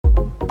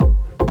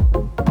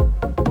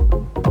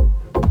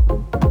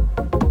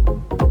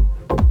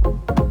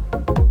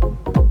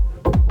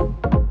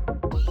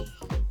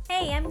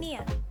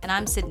And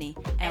I'm Sydney,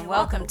 and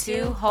welcome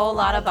to Whole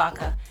Lotta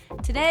Baka.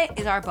 Today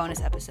is our bonus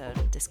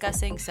episode,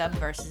 discussing sub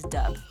versus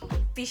dub.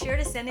 Be sure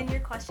to send in your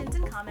questions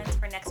and comments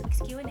for next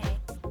week's Q&A.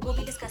 We'll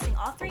be discussing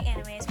all 3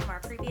 animes from our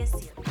previous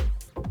series.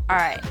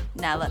 Alright,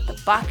 now let the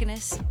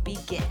Bakaness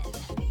begin.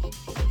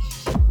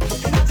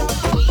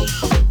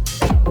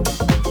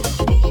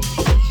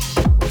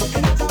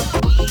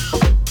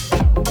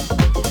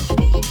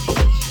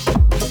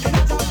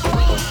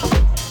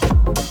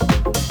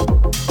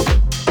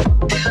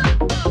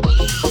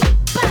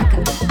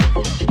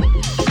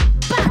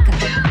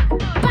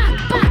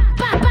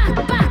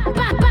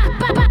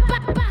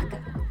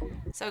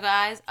 So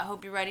guys, I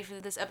hope you're ready for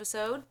this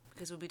episode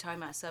because we'll be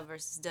talking about sub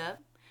versus dub.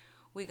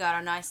 We got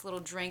our nice little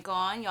drink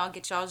on. Y'all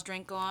get y'all's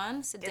drink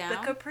on. Sit down.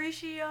 Get the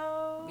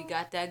Capriccio. We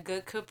got that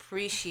good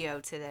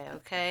Capriccio today,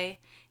 okay?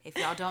 If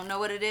y'all don't know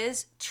what it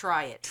is,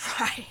 try it.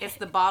 It's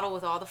the bottle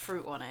with all the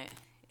fruit on it.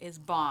 It's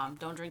bomb.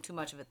 Don't drink too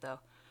much of it, though.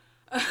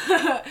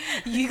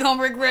 You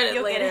gonna regret it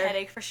You'll later. You'll get a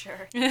headache for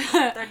sure.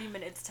 30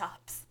 minutes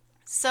tops.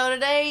 So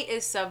today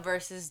is sub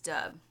versus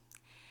dub.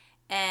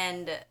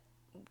 And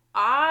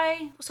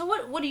So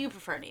what do you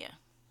prefer, Nia?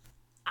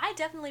 I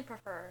definitely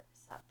prefer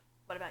sub.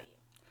 What about you?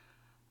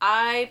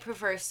 I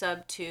prefer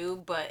sub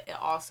too, but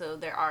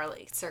there are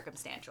like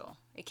circumstantial.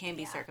 It can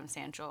be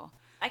circumstantial.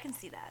 I can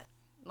see that.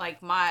 Like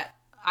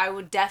I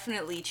would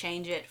definitely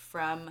change it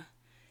from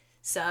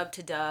sub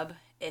to dub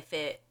if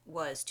it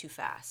was too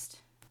fast.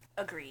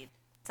 Agreed.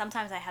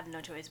 Sometimes I have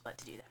no choice but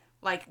to do that.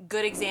 Like,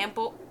 good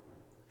example.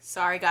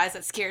 Sorry guys,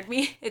 that scared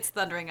me. It's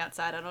thundering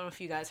outside. I don't know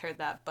if you guys heard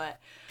that, but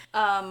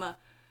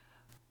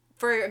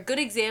for a good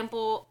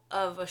example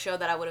of a show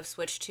that I would have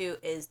switched to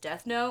is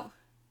Death Note.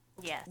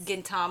 Yes.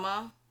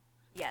 Gintama.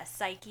 Yes,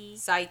 Psyche.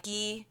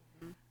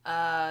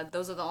 Mm-hmm.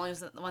 Those are the only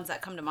ones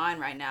that come to mind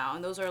right now,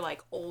 and those are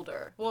like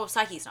older. Well,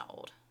 Psyche's not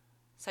old.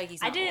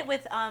 I did it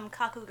with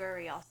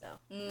Kakuguri also.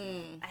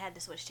 I had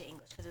to switch to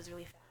English because it was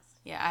really fast.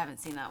 Yeah, I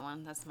haven't seen that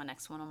one. That's my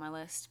next one on my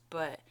list.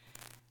 But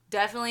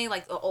definitely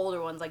like the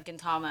older ones like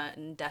Gintama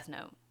and Death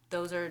Note.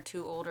 Those are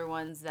 2 older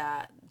ones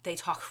that they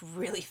talk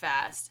really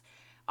fast.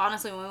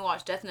 Honestly, when we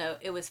watched Death Note,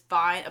 it was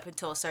fine up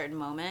until a certain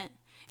moment,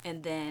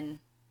 and then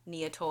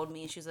Nia told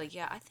me, and she was like,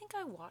 yeah, I think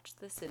I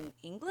watched this in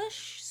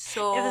English,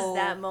 so... It was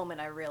that moment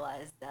I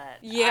realized that...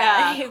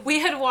 Yeah, we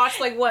had watched,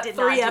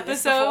 3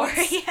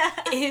 episodes yeah.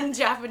 in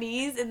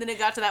Japanese, and then it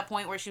got to that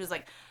point where she was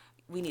like,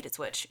 we need to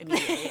switch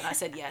immediately, and I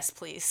said, yes,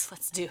 please,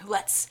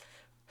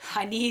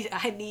 I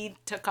need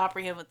to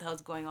comprehend what the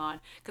hell's going on,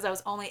 because I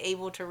was only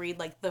able to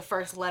read, the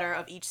first letter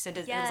of each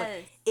sentence, yes. And it was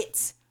like,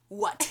 it's...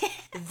 what?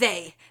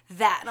 They,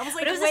 that. And I was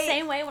like, but it was the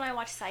same way when I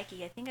watched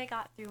Psyche. I think I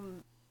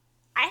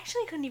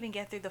actually couldn't even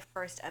get through the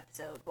first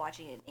episode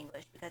watching it in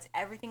English because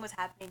everything was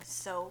happening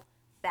so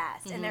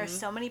fast. Mm-hmm. And there were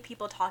so many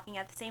people talking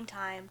at the same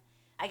time.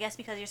 I guess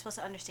because you're supposed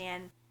to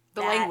understand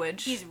the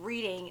language. He's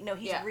reading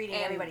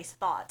everybody's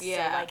thoughts.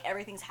 Yeah. So,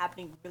 everything's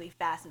happening really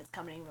fast and it's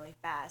coming really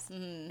fast.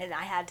 Mm-hmm. And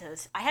I had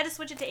to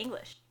switch it to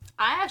English.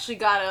 I actually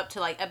got up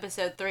to,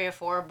 episode 3 or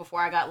 4 before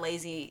I got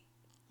lazy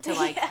to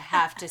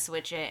have to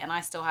switch it, and I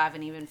still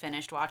haven't even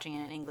finished watching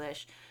it in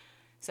English,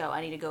 so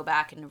I need to go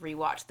back and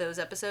rewatch those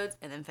episodes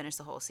and then finish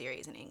the whole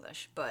series in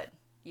English. But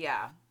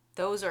yeah,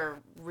 those are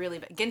really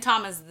bad.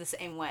 Gintama's the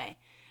same way,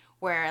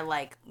 where in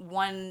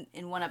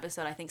one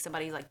episode I think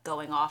somebody's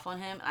going off on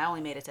him. I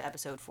only made it to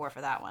episode 4 for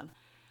that one.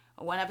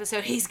 One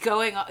episode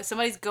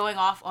somebody's going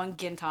off on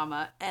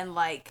Gintama, and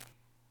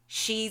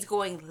she's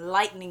going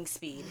lightning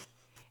speed,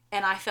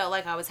 and I felt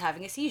like I was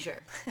having a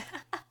seizure.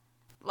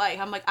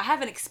 I'm I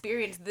haven't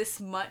experienced this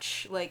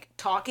much,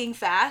 talking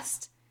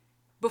fast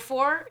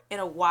before in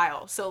a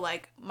while. So,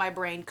 my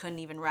brain couldn't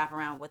even wrap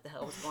around what the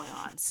hell was going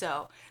on.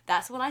 So,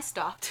 that's when I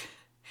stopped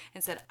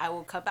and said, I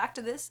will come back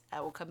to this.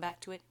 I will come back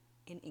to it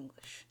in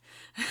English.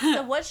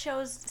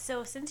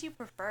 So since you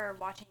prefer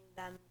watching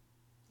them,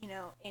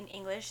 in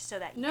English so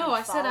that you can follow along. No,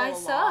 I said I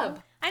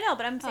sub. I know,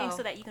 but I'm saying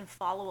so that you can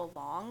follow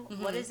along.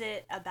 Mm-hmm. What is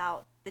it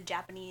about the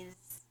Japanese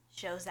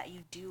shows that you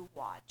do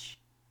watch?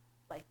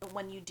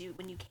 When you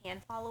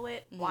can follow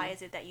it, mm-hmm. Why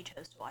is it that you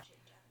chose to watch it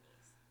in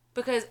Japanese?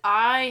 Because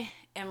I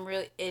am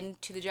really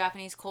into the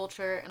Japanese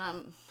culture, and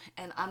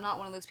I'm not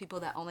one of those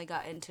people that only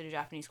got into the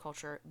Japanese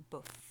culture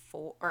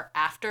before or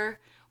after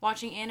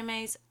watching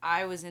animes.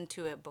 I was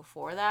into it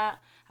before that.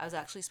 I was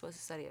actually supposed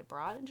to study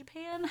abroad in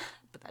Japan,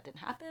 but that didn't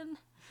happen.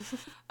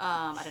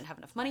 I didn't have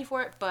enough money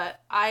for it,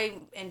 but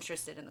I'm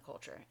interested in the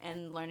culture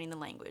and learning the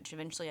language.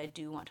 Eventually, I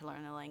do want to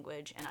learn the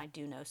language, and I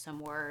do know some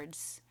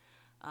words.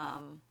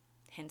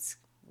 Hence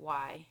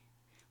why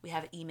we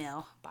have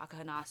email, Baka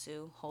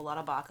Hanasu, whole lot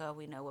of Baka.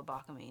 We know what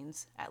Baka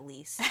means, at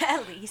least.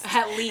 At least.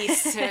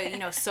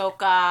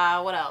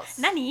 Soka, what else?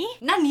 Nani?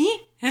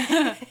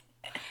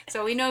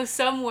 So we know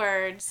some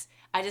words.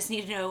 I just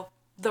need to know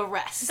the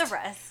rest.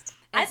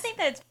 I think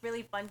that it's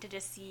really fun to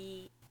just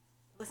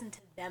listen to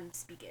them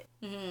speak it.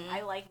 Mm-hmm.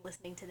 I like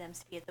listening to them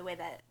speak it the way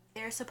that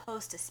they're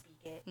supposed to speak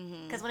it.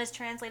 Because when it's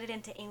translated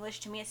into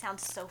English, to me it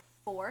sounds so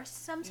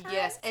forced sometimes.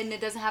 Yes, and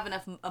it doesn't have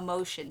enough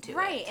emotion to it.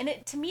 Right, and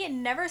to me, it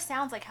never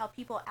sounds like how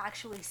people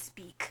actually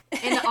speak.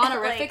 And the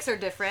honorifics are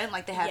different.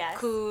 Like, they have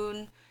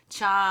kun,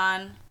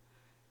 chan,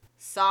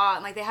 sa,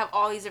 and like they have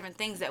all these different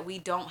things that we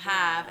don't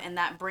have, and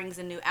that brings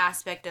a new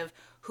aspect of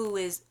who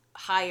is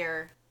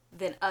higher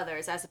than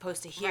others, as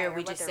opposed to here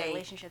we just say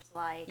relationships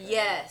like.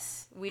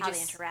 Yes, we how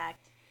just they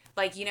interact.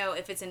 Like,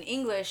 if it's in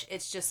English,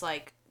 it's just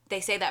like they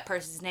say that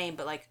person's name,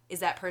 but like, is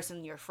that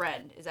person your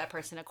friend? Is that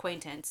person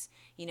acquaintance?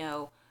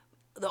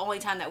 The only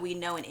time that we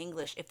know in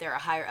English if they're a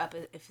higher up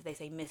is if they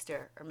say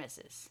Mr. or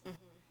Mrs. Mm-hmm.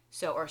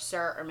 So, or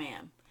sir or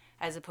ma'am,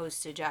 as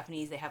opposed to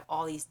Japanese, they have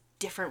all these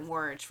different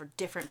words for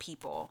different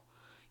people.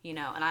 And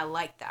I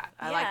like that.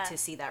 I like to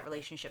see that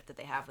relationship that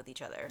they have with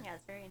each other. Yeah,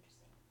 it's very interesting.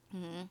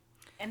 Mm-hmm.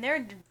 And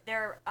they're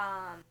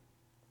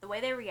the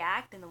way they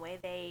react and the way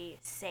they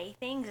say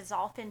things is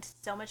often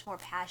so much more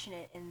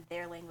passionate in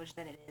their language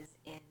than it is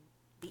in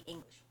the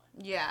English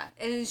one. Yeah,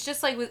 and it's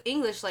just like with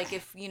English, like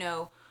if,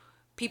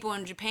 people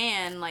in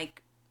Japan,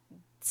 like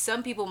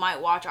some people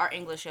might watch our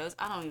English shows,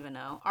 I don't even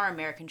know, our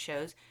American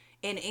shows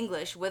in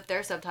English with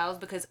their subtitles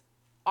because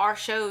our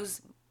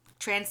shows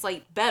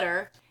translate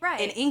better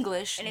in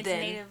English and it's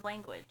native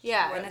language.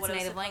 Yeah, and it's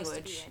native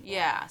language.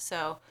 Yeah,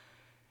 so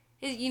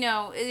it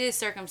is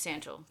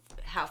circumstantial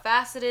how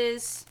fast it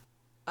is.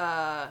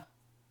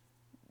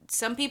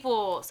 Some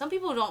people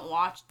don't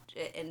watch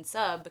it in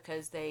sub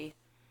because they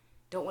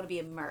don't want to be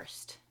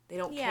immersed. They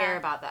don't care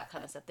about that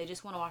kind of stuff. They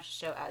just want to watch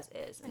the show as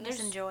is and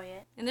just enjoy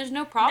it. And there's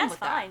no problem with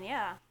that. That's fine,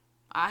 yeah.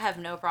 I have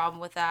no problem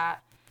with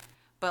that.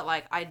 But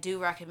like, I do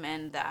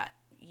recommend that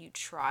you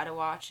try to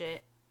watch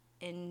it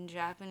in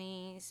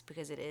Japanese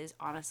because it is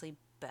honestly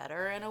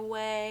better in a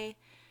way.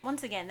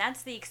 Once again,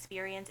 that's the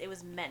experience it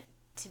was meant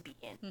to be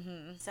in.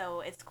 Mm-hmm.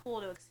 So it's cool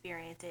to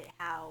experience it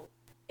how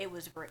it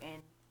was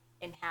written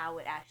and how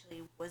it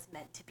actually was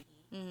meant to be.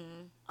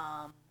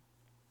 Mm-hmm.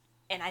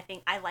 And I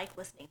think I like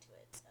listening to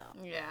it.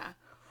 So yeah.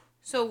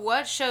 So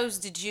what shows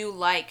did you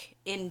like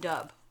in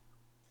dub?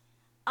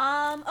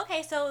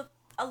 Okay, so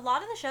a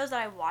lot of the shows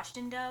that I watched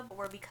in dub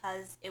were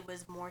because it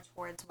was more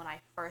towards when I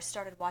first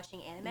started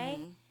watching anime.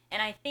 Mm-hmm.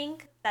 And I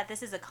think that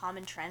this is a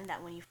common trend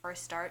that when you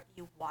first start,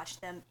 you watch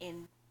them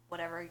in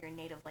whatever your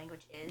native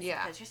language is.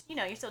 Yeah. Because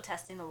you're still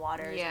testing the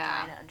waters and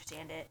trying to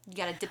understand it. You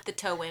gotta dip the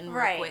toe in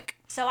real quick.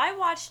 So I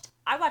watched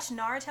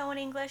Naruto in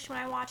English when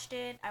I watched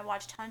it. I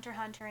watched Hunter x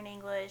Hunter in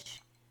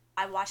English.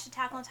 I watched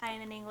Attack on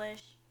Titan in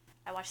English.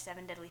 I watched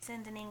Seven Deadly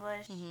Sins in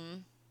English. Mm-hmm.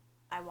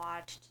 I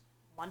watched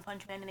One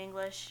Punch Man in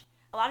English.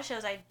 A lot of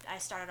shows I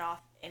started off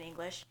in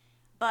English.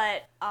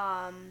 But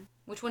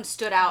which one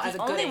stood out as a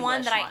good English one? The only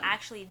one that I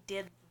actually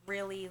did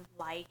really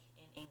like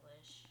in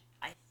English,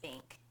 I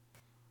think,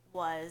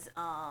 was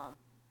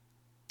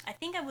I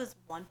think it was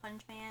One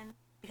Punch Man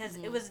because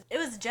it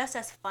was just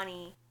as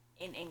funny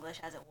in English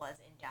as it was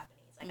in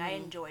Japanese. Like I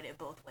enjoyed it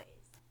both ways.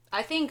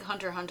 I think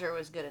Hunter x Hunter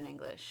was good in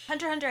English.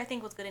 Hunter x Hunter I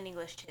think was good in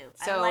English too.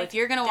 So if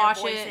you're gonna watch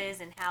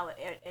voices it and how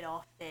it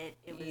all fit,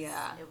 it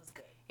was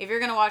good. If you're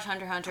gonna watch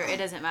Hunter x Hunter, it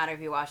doesn't matter if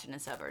you watch it in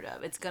sub or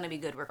dub. It's gonna be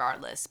good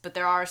regardless. But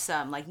there are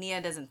some, like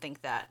Nia doesn't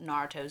think that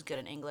Naruto's good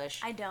in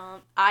English. I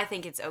don't. I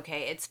think it's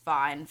okay. It's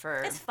fine for.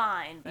 It's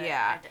fine, but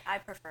I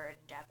prefer it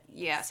in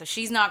Japanese. Yeah, so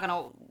she's not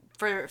gonna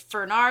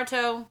for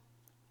Naruto.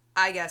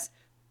 I guess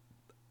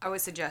I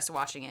would suggest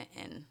watching it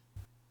in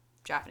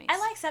Japanese. I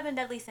like Seven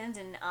Deadly Sins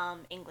in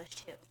English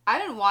too. I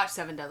didn't watch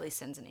Seven Deadly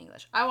Sins in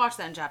English. I watched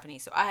that in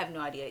Japanese, so I have no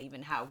idea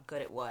even how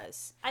good it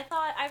was. I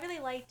really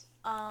liked.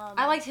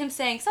 I liked him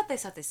saying "sate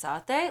sate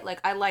sate." Like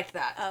I liked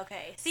that.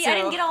 Okay. See, I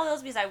didn't get all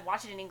those because I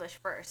watched it in English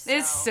first. So.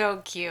 It's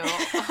so cute.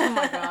 Oh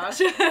my gosh,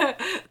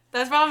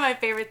 that's probably my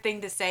favorite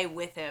thing to say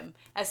with him.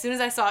 As soon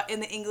as I saw it in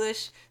the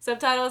English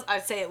subtitles,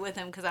 I'd say it with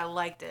him because I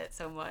liked it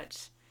so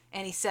much,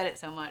 and he said it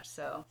so much.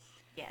 So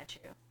yeah,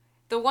 true.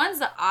 The ones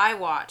that I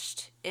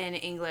watched in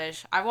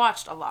English, I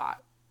watched a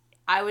lot.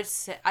 I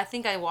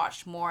think I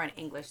watched more in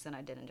English than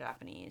I did in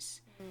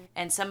Japanese,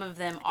 and some of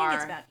them I think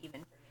it's about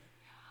even for me.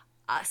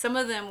 Some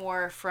of them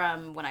were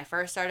from when I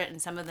first started,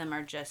 and some of them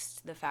are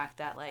just the fact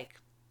that, like,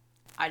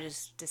 I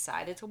just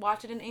decided to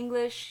watch it in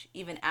English,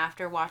 even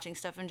after watching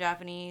stuff in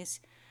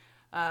Japanese.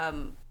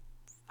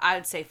 I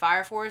would say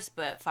Fire Force,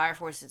 but Fire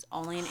Force is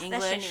only in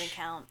English. That shouldn't even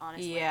count,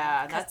 honestly.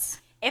 Yeah,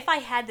 that's... If I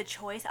had the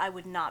choice, I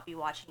would not be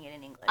watching it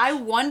in English. I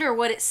wonder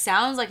what it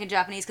sounds like in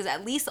Japanese, because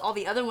at least all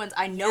the other ones,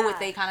 I know what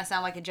they kind of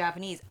sound like in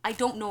Japanese. I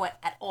don't know it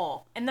at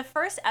all. In the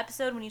first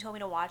episode, when you told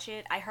me to watch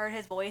it, I heard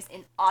his voice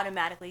and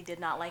automatically did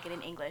not like it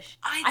in English.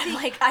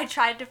 I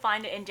tried to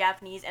find it in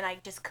Japanese, and I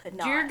just could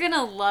not. You're going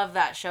to love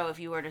that show if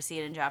you were to see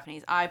it in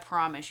Japanese. I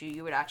promise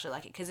you would actually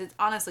like it, because it's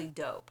honestly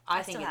dope.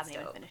 I think it's dope. I still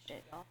haven't even finished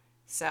it, y'all.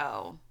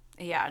 So,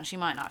 yeah, and she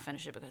might not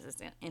finish it because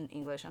it's in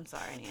English. I'm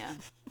sorry, Nia.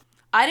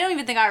 I don't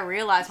even think I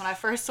realized when I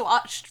first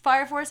watched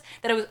Fire Force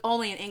that it was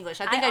only in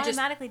English. I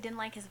automatically didn't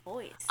like his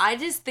voice. I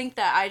just think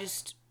that I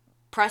just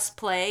pressed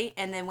play,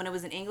 and then when it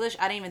was in English,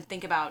 I didn't even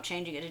think about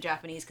changing it to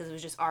Japanese because it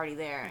was just already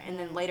there. Mm-hmm. And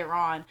then later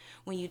on,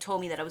 when you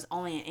told me that it was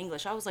only in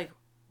English, I was like,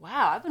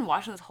 wow, I've been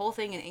watching this whole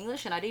thing in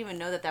English, and I didn't even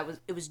know that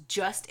it was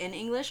just in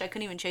English. I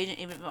couldn't even change it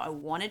even if I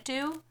wanted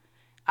to.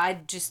 I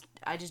just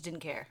didn't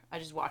care. I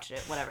just watched it,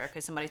 whatever,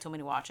 because somebody told me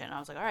to watch it, and I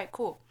was like, all right,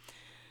 cool.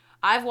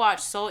 I've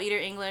watched Soul Eater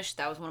English.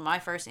 That was one of my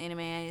first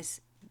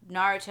animes.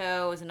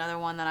 Naruto was another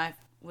one that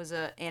was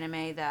an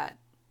anime that,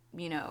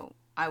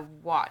 I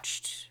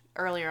watched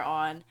earlier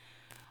on.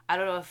 I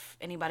don't know if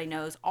anybody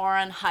knows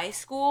Ouran High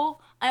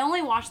School. I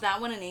only watched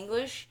that one in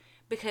English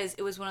because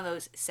it was one of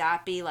those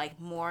sappy, like,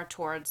 more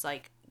towards,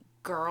 like,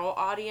 girl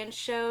audience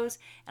shows.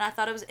 And I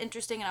thought it was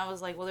interesting, and I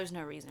was like, well, there's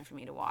no reason for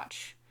me to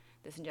watch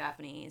this in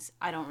Japanese.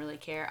 I don't really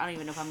care. I don't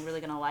even know if I'm really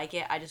going to like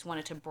it. I just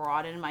wanted to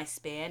broaden my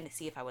span to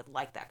see if I would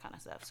like that kind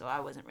of stuff. So I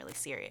wasn't really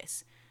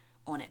serious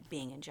on it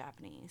being in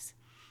Japanese.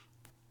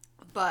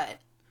 But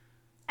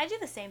I do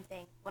the same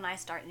thing when I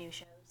start new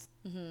shows.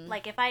 Mm-hmm.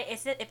 Like,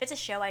 if it's a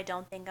show I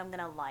don't think I'm going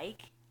to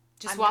like,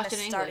 just I'm watch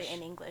it in start English. it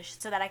in English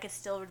so that I could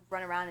still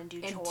run around and do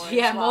chores.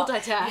 Yeah, while,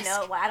 multitask. You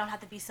know, I don't have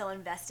to be so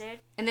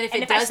invested. And then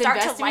if I start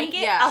to like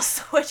it, yeah. I'll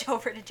switch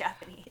over to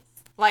Japanese.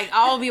 Like,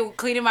 I'll be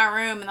cleaning my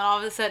room, and then all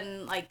of a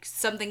sudden, like,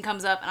 something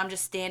comes up, and I'm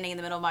just standing in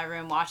the middle of my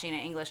room watching it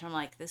in English, and I'm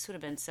like, this would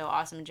have been so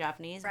awesome in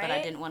Japanese, right? But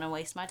I didn't want to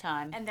waste my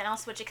time. And then I'll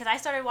switch it, because I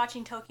started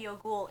watching Tokyo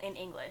Ghoul in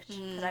English,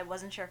 because I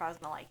wasn't sure if I was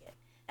going to like it.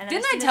 And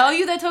didn't I tell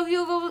you that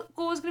Tokyo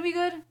Ghoul was going to be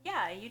good?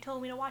 Yeah, you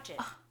told me to watch it.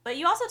 But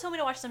you also told me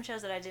to watch some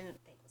shows that I didn't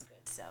think was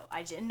good, so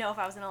I didn't know if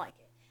I was going to like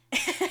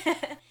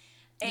it.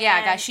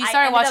 Yeah, guys, she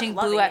started watching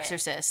Blue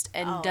Exorcist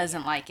and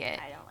doesn't like it.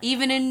 I don't like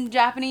even in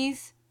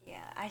Japanese?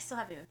 Yeah, I still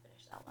haven't even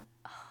finished that one.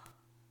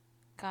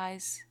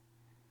 Guys,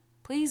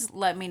 please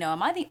let me know.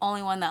 Am I the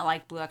only one that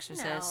liked Blue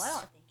Exorcist? No, I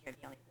don't think you're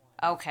the only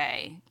one.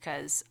 Okay,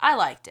 because I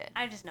liked it.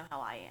 I just know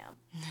how I am.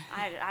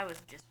 I was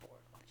just bored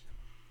watching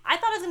it. I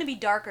thought it was going to be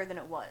darker than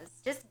it was.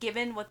 Just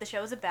given what the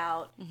show's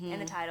about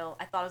and the title,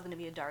 I thought it was going to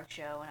be a dark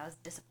show, and I was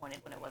disappointed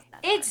when it wasn't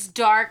that dark. It's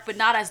dark, but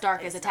not as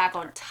dark as Attack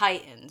on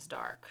Titan's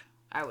dark,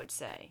 I would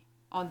say.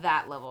 On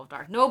that level of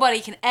dark.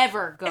 Nobody can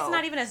ever go. It's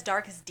not even as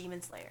dark as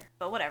Demon Slayer.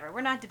 But whatever.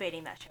 We're not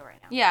debating that show right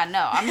now. Yeah,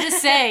 no. I'm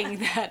just saying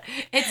that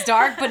it's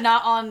dark, but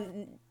not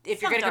on...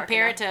 If you're going to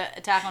compare it to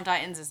Attack on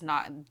Titans, it's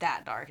not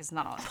that dark. It's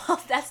not on...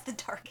 Well, that's the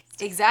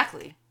darkest.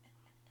 Exactly.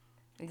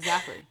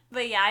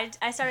 But yeah,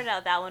 I started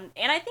out that one.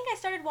 And I think I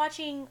started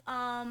watching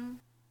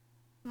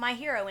My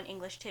Hero in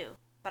English too.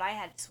 But I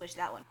had to switch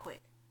that one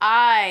quick.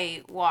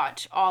 I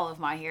watch all of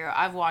My Hero.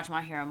 I've watched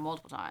My Hero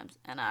multiple times.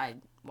 And I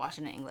watch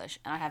it in English.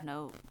 And I have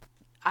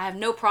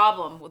no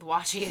problem with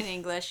watching it in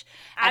English.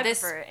 I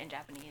prefer it in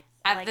Japanese.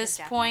 At this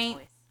point,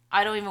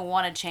 I don't even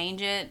want to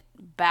change it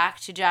back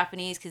to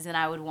Japanese because then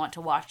I would want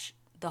to watch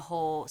the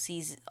whole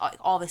season,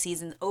 all the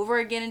seasons over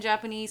again in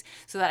Japanese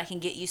so that I can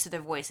get used to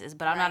their voices.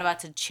 But I'm not about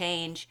to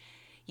change,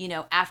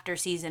 after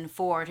season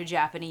 4 to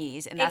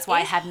Japanese. And that's why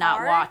I have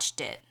not watched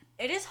it.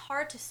 It is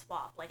hard to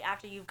swap, like,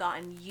 after you've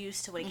gotten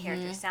used to what a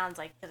character sounds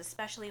like. Because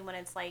especially when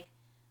it's, like,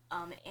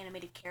 an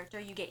animated character,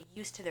 you get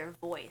used to their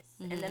voice.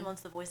 And then once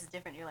the voice is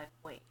different, you're like,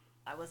 wait,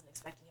 I wasn't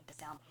expecting him to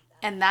sound like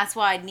that. And that's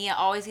why Nia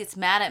always gets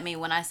mad at me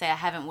when I say I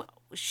haven't...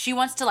 She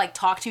wants to, like,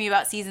 talk to me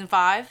about season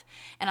 5.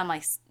 And I'm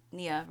like,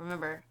 Nia,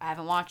 remember, I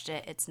haven't watched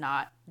it. It's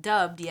not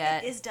dubbed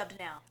yet. It is dubbed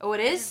now. Oh, it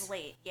is? It is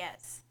late,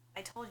 yes.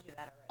 I told you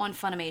that already. On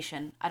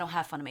Funimation. I don't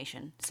have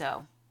Funimation,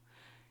 so...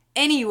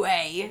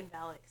 Anyway...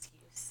 Invalid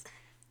excuse.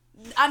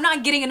 I'm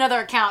not getting another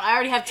account. I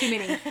already have too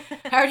many.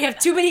 I already have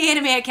too many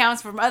anime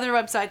accounts from other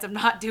websites. I'm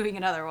not doing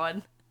another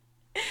one.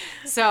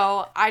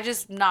 So, I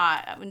just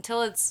not...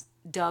 Until it's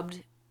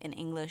dubbed in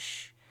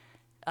English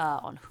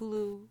on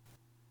Hulu,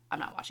 I'm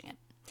not watching it.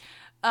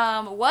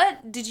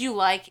 What did you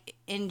like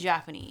in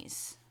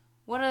Japanese?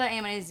 What other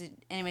animes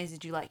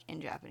did you like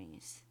in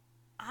Japanese?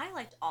 I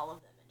liked all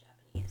of them in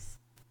Japanese.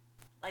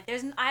 Like,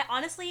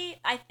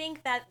 I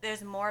think that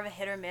there's more of a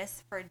hit or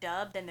miss for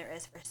dub than there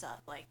is for sub.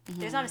 Like,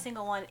 there's not a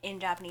single one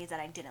in Japanese that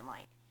I didn't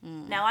like.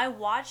 Now, I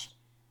watched,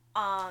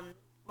 when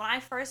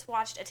I first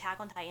watched Attack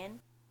on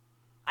Titan,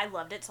 I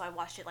loved it, so I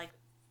watched it, like,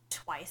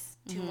 twice,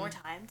 2 more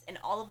times, and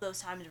all of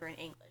those times were in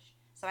English.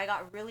 So I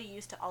got really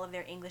used to all of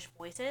their English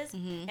voices,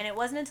 and it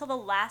wasn't until the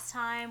last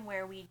time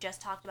where we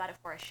just talked about it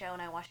for a show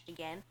and I watched it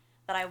again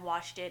that I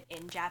watched it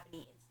in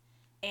Japanese.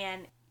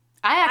 And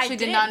I actually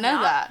did not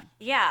know that.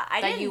 Yeah,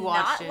 I did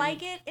not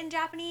like it in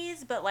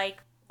Japanese, but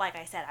like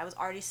I said, I was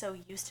already so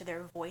used to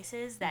their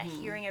voices that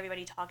hearing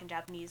everybody talk in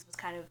Japanese was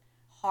kind of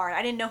hard.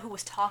 I didn't know who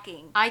was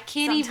talking. I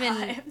can't even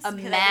imagine.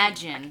 I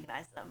didn't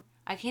recognize them.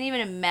 I can't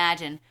even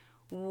imagine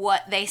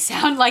what they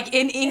sound like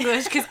in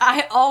English because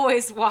I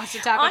always watch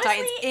Attack on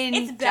Titans in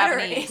it's better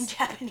Japanese. in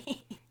Japanese.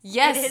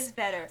 Yes. It is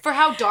better. For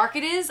how dark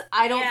it is,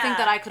 I don't think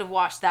that I could have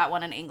watched that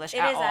one in English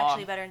at all. It is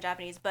actually better in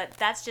Japanese, but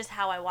that's just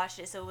how I watched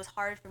it, so it was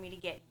hard for me to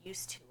get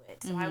used to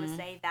it. So I would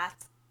say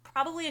that's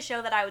probably a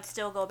show that I would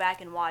still go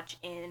back and watch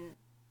in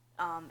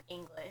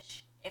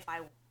English if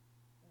I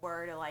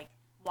were to, like,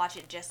 watch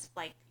it just,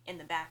 like, in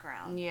the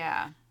background.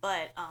 Yeah.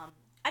 But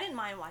I didn't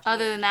mind watching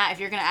Other than that, if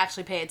you're going to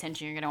actually pay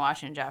attention, you're going to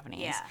watch it in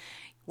Japanese. Yeah.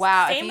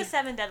 Wow. Same with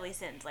Seven Deadly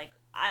Sins. Like,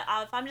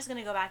 if I'm just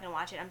gonna go back and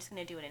watch it, I'm just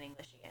gonna do it in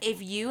English again.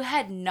 If you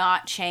had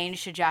not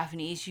changed to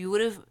Japanese, you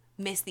would have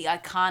missed the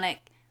iconic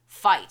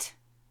fight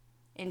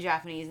in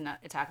Japanese in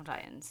Attack on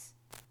Titans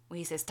when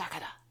he says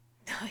Takada.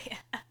 Oh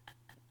yeah.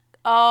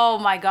 Oh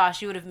my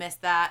gosh, you would have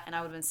missed that, and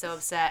I would have been so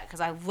upset because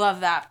I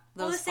love that.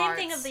 Those Well, the same parts.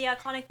 thing of the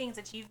iconic things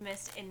that you've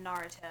missed in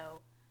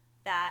Naruto,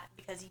 that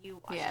because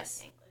you watch it in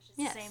English,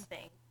 it's the same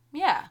thing.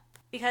 Yeah.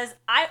 Because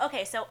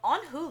so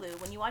on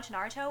Hulu, when you watch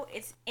Naruto,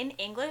 it's in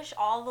English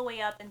all the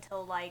way up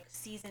until like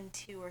season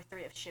 2 or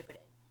 3 of Shippuden.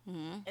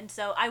 Mm-hmm. And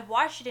so I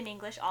watched it in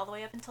English all the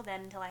way up until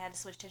then, until I had to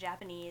switch to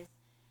Japanese,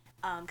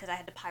 because I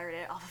had to pirate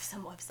it off of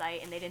some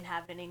website and they didn't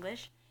have it in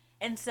English.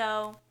 And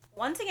so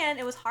once again,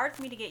 it was hard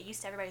for me to get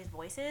used to everybody's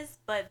voices,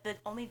 but the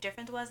only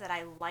difference was that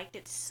I liked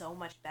it so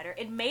much better.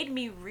 It made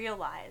me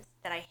realize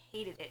that I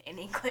hated it in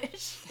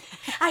English.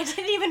 I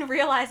didn't even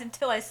realize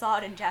until I saw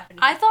it in Japanese.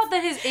 I thought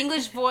that his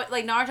English voice,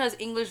 like Naruto's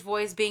English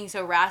voice being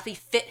so raspy,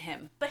 fit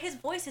him. But his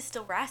voice is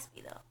still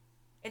raspy, though.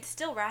 It's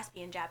still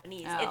raspy in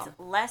Japanese. Oh. It's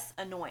less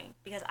annoying,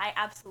 because I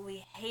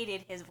absolutely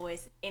hated his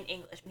voice in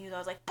English. When he was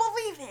always like,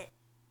 believe it!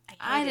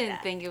 I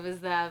didn't think it was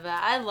that bad.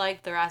 I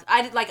liked the rasp.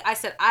 Like I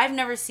said, I've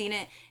never seen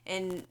it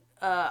in.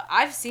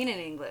 I've seen it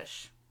in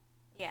English.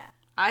 Yeah.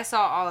 I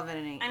saw all of it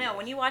in English. I know.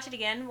 When you watch it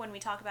again, when we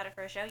talk about it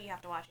for a show, you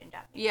have to watch it in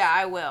Japanese. Yeah,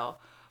 I will.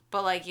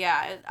 But like,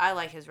 yeah, I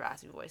like his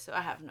raspy voice, so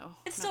I have no.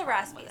 It's no still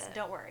problem raspy, with so it.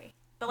 don't worry.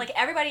 But like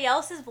everybody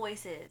else's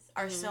voices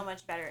are so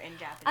much better in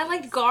Japanese. I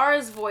liked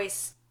Gaara's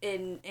voice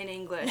in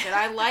English, and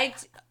I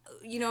liked,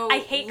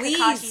 I hate Lee's.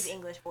 Kakashi's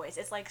English voice.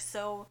 It's like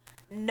so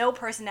no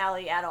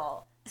personality at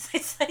all.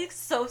 It's like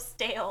so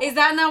stale. Is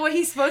that not what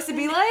he's supposed to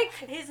be like?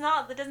 He's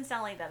not. It doesn't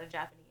sound like that in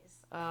Japanese.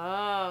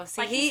 Oh,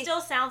 see, Like he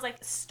still sounds like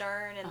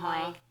stern and Uh-huh.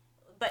 like,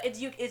 but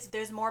it's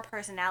there's more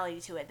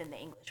personality to it than the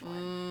English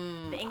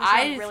one. The English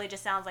one really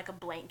just sounds like a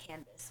blank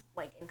canvas,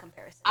 like in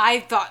comparison.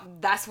 I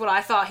thought that's what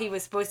I thought he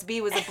was supposed to be,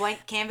 was a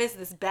blank canvas,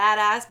 this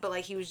badass, but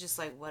like he was just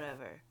like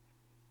whatever.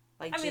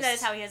 Like I mean, that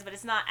is how he is, but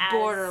it's not as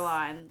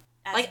borderline,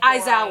 as like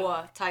boring.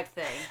 Aizawa type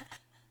thing.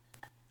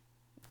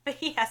 But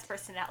he has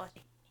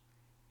personality.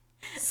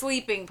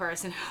 Sleeping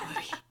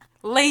personality,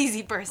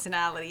 lazy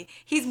personality.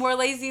 He's more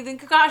lazy than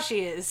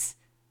Kakashi is.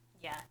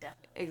 Yeah,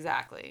 definitely.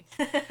 Exactly.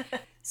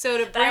 So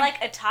to But bring, I like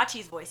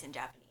Itachi's voice in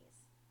Japanese,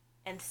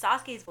 and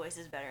Sasuke's voice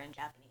is better in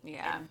Japanese.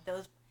 Yeah. And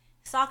those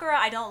Sakura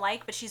I don't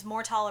like, but she's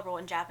more tolerable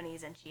in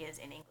Japanese than she is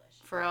in English.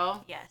 for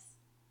real. Yes.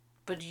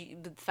 But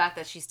the fact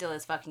that she still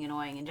is fucking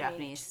annoying in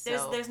Japanese. I mean,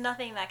 so there's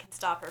nothing that can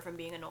stop her from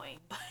being annoying,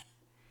 but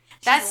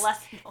she's That's-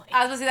 less annoying.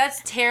 I was gonna say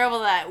that's terrible.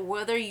 That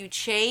whether you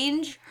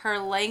change her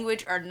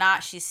language or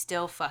not, she's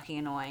still fucking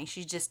annoying.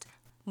 She's just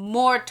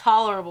more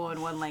tolerable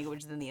in one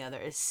language than the other.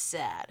 It's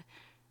sad.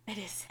 It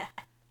is sad.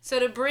 So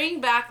to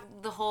bring back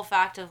the whole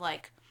fact of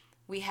like,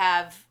 we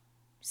have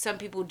some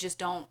people just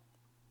don't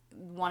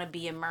want to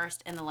be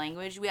immersed in the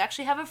language. We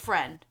actually have a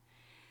friend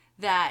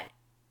that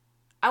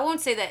I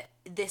won't say that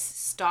this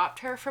stopped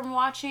her from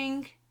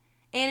watching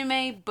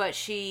anime, but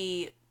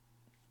she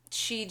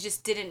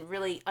just didn't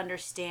really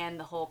understand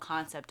the whole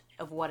concept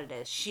of what it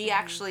is. She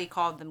actually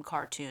called them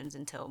cartoons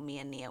until me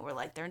and Nia were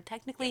like, they're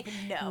technically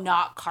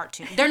not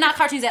cartoons. They're not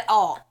cartoons at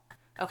all.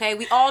 Okay?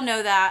 We all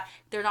know that.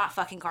 They're not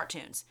fucking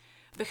cartoons.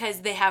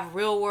 Because they have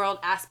real world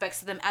aspects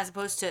to them as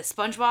opposed to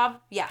SpongeBob.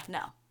 Yeah,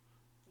 no.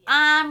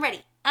 I'm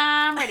ready.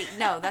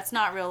 No, that's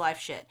not real life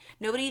shit.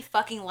 Nobody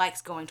fucking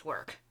likes going to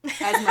work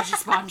as much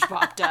as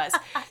SpongeBob does.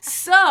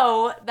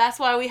 So that's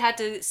why we had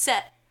to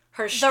set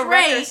her The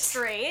record straight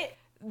straight.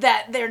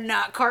 that they're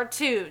not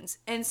cartoons.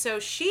 And so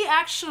she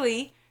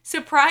actually,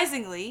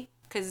 surprisingly,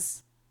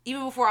 because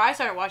even before I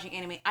started watching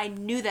anime, I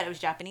knew that it was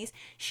Japanese.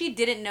 She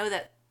didn't know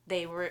that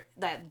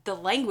that the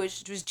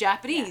language was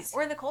Japanese.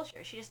 Or the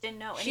culture. She just didn't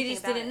know anything She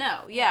just about didn't it.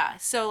 know. Yeah.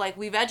 So like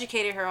we've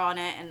educated her on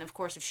it, and of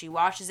course if she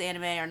watches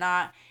anime or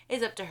not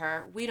is up to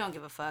her. We don't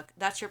give a fuck.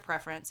 That's your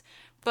preference.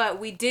 But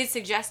we did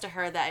suggest to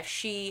her that if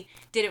she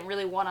didn't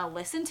really want to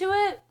listen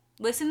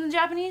to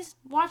Japanese,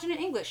 watch it in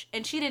English.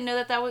 And she didn't know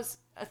that that was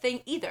a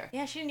thing either.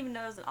 Yeah, she didn't even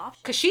know it was an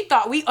option. Because she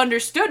thought we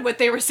understood what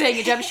they were saying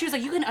in Japanese. She was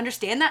like, you can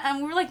understand that?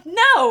 And we were like,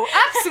 no,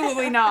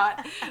 absolutely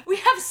not. We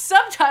have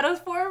subtitles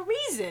for a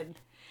reason.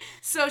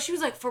 So she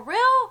was like, for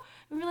real?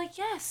 And we were like,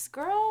 yes,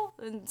 girl.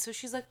 And so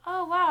she's like,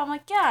 oh, wow. I'm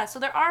like, yeah. So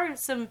there are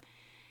some...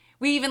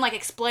 We even, like,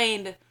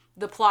 explained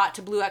the plot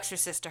to Blue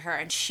Exorcist to her,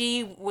 and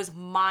she was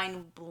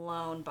mind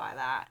blown by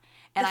that.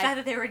 And The fact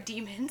that they were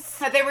demons.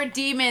 that they were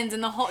demons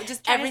and the whole...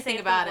 Just Trying to everything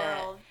save the about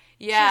world. it.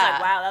 Yeah. She was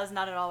like, wow, that was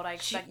not at all what I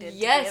expected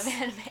yes. to be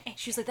of anime.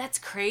 She was like, that's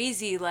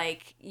crazy,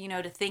 like, you know,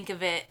 to think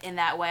of it in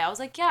that way. I was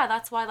like, yeah,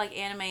 that's why, like,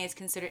 anime is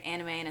considered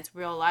anime and it's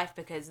real life,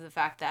 because of the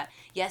fact that,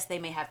 yes, they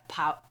may have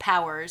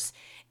powers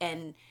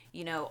and,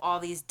 you know, all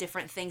these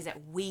different things that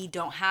we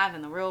don't have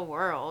in the real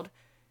world,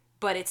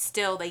 but it's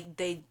still,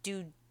 they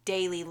do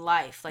daily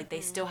life. Like, they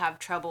still have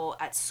trouble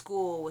at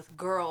school with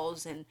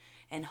girls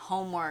and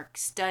homework,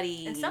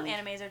 study. And some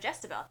animes are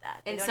just about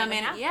that. They And don't some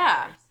even have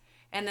yeah. powers.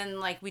 And then,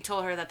 like, we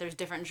told her that there's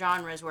different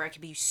genres where it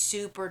could be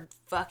super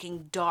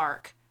fucking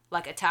dark,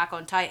 like Attack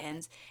on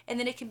Titans, and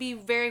then it could be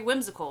very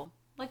whimsical,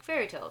 like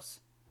fairy tales.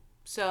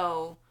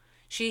 So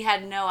she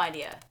had no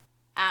idea.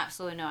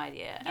 Absolutely no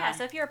idea. Yeah,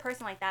 so if you're a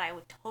person like that, I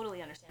would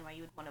totally understand why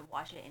you would want to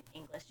watch it in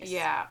English.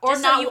 Or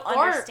just not, so you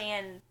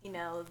understand,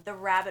 the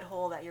rabbit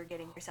hole that you're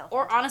getting yourself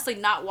or into. honestly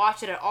not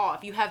watch it at all.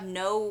 If you have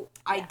no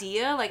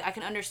idea, like I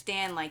can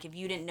understand, like if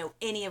you didn't know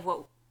any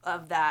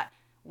of that,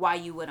 why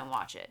you wouldn't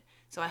watch it.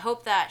 So I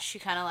hope that she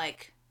kind of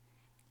like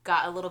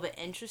got a little bit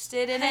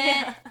interested in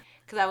it.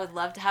 Because I would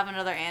love to have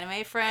another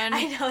anime friend.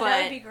 I know,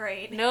 that would be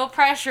great. No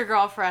pressure,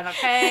 girlfriend,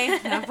 okay?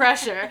 No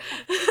pressure.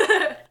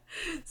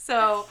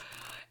 So,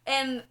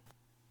 and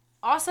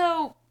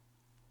also,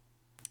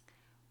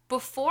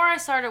 before I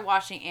started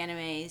watching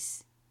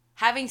animes,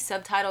 having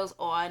subtitles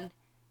on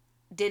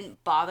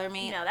didn't bother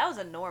me. No, that was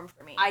a norm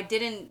for me.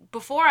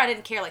 Before I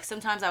didn't care. Like,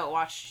 sometimes I would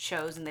watch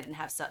shows and they didn't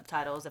have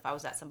subtitles if I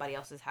was at somebody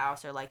else's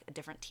house or, like, a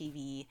different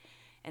TV.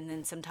 And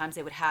then sometimes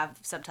they would have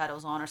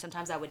subtitles on, or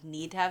sometimes I would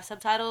need to have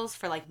subtitles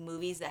for, like,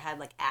 movies that had,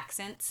 like,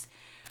 accents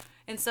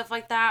and stuff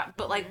like that.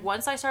 But, like,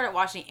 once I started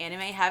watching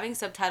anime, having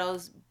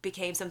subtitles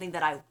became something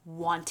that I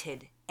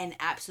wanted and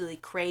absolutely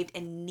craved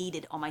and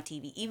needed on my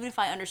TV. Even if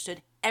I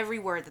understood every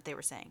word that they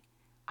were saying,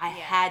 I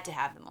had to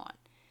have them on.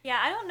 Yeah,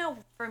 I don't know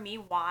for me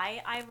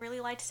why I really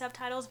liked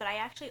subtitles, but I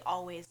actually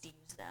always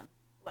use them.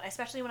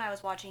 Especially when I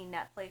was watching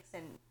Netflix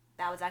and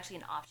that was actually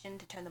an option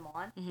to turn them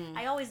on. Mm-hmm.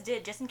 I always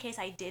did, just in case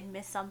I did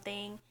miss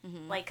something.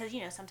 Mm-hmm. Like,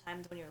 because,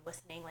 sometimes when you're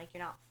listening, like,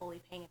 you're not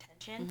fully paying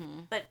attention. Mm-hmm.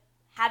 But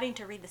having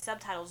to read the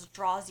subtitles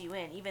draws you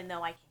in, even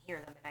though I can hear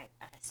them and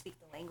I speak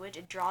the language.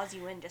 It draws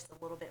you in just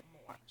a little bit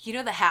more.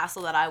 The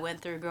hassle that I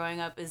went through growing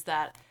up is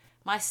that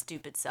my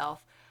stupid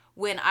self,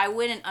 when I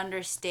wouldn't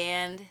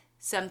understand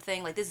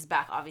something, like this is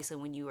back obviously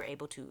when you were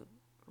able to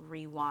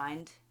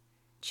rewind,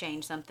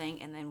 change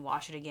something, and then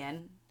watch it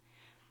again.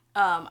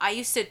 I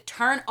used to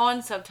turn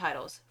on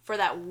subtitles for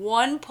that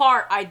one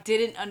part I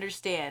didn't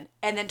understand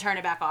and then turn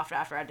it back off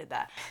after I did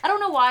that. I don't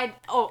know why.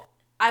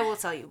 I will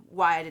tell you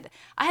why I did that.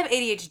 I have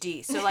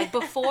ADHD. So, like,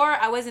 before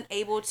I wasn't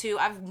able to,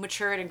 I've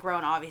matured and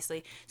grown,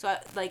 obviously. So,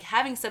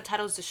 having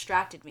subtitles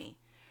distracted me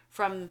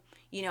from,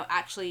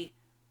 actually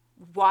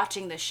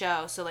watching the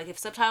show. So, like, if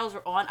subtitles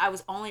were on, I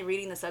was only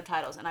reading the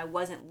subtitles and I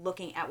wasn't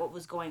looking at what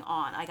was going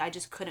on. Like, I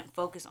just couldn't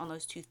focus on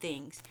those two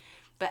things.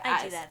 But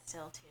I do that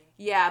still, too.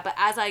 Yeah, but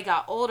as I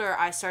got older,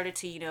 I started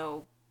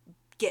to,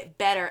 get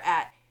better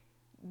at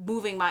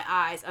moving my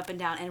eyes up and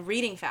down and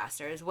reading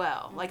faster as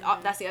well. Mm-hmm.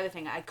 Like, that's the other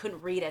thing. I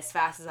couldn't read as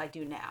fast as I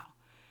do now.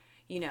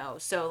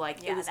 So,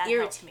 like, it was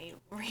irritating.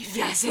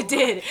 Yes, it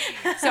did.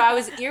 So I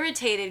was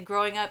irritated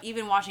growing up,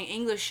 even watching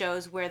English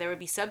shows where there would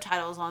be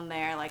subtitles on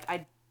there. Like,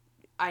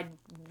 I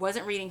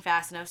wasn't reading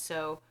fast enough,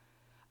 so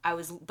I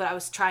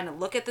was trying to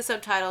look at the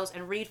subtitles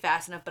and read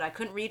fast enough, but I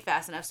couldn't read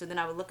fast enough, so then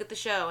I would look at the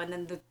show, and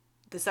then the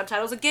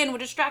subtitles again would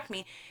distract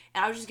me,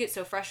 and I would just get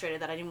so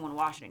frustrated that I didn't want to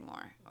watch it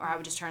anymore. Or I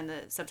would just turn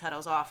the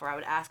subtitles off, or I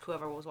would ask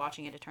whoever was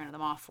watching it to turn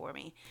them off for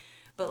me.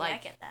 But I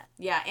get that.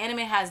 Yeah, anime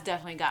has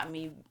definitely gotten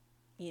me,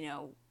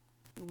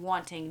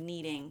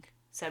 needing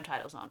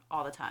subtitles on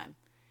all the time.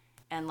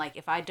 And, like,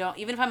 if I don't,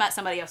 even if I'm at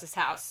somebody else's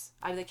house,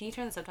 I'd be like, can you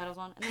turn the subtitles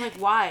on? And they're like,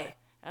 why?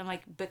 And I'm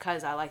like,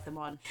 because I like them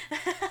on.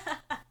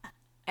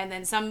 And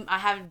then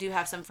I do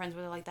have some friends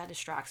where they're like, that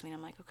distracts me. And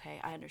I'm like, okay,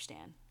 I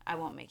understand. I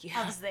won't make you.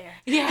 I was there.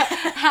 Yeah,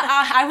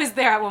 I was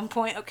there at one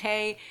point.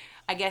 Okay,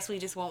 I guess we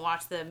just won't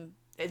watch them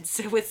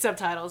with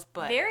subtitles.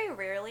 But very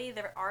rarely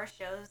there are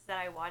shows that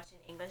I watch in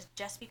English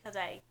just because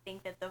I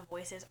think that the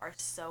voices are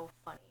so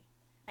funny.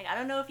 Like, I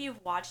don't know if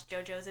you've watched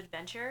JoJo's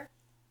Adventure,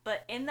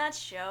 but in that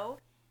show,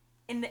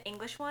 in the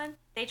English one,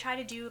 they try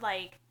to do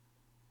like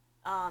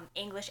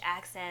English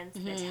accents,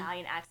 mm-hmm.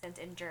 Italian accents,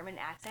 and German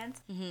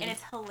accents, mm-hmm. and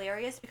it's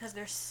hilarious because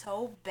they're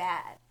so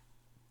bad.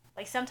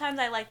 Like, sometimes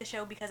I like the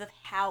show because of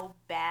how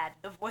bad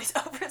the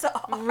voiceovers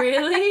are.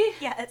 Really?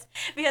 Yes.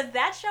 Because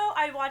that show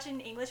I watch in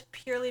English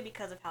purely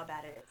because of how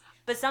bad it is.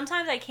 But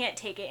sometimes I can't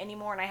take it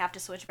anymore and I have to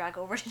switch back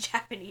over to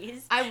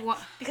Japanese.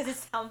 Because it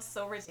sounds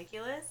so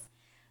ridiculous.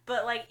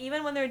 But, like,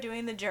 even when they're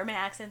doing the German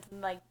accents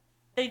and, like,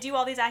 they do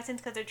all these accents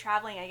because they're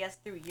traveling, I guess,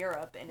 through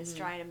Europe and it's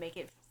trying to make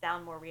it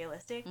sound more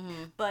realistic.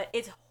 Mm-hmm. But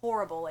it's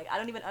horrible. Like, I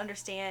don't even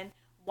understand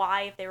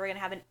why, if they were going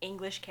to have an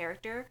English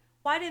character,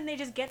 why didn't they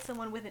just get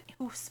someone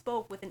who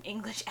spoke with an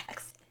English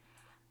accent?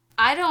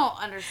 I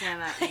don't understand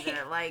that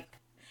either. Like,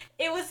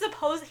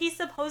 he's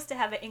supposed to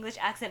have an English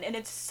accent, and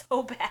it's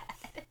so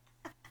bad.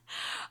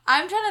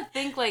 I'm trying to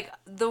think, like,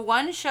 the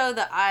one show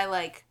that I,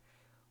 like,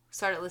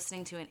 started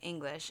listening to in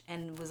English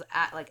and was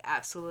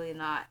absolutely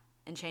not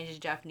and changed to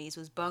Japanese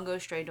was Bungo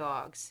Stray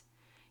Dogs.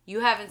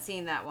 You haven't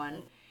seen that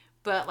one,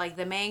 but, like,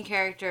 the main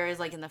character is,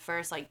 like, in the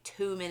first, like,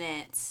 2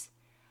 minutes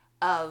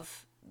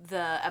of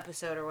the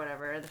episode or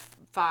whatever, the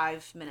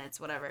 5 minutes,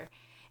 whatever.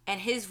 And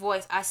his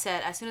voice, I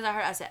said, as soon as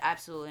I said,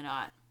 absolutely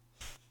not.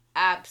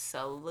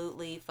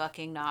 Absolutely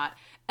fucking not.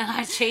 And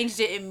I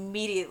changed it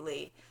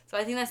immediately. So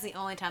I think that's the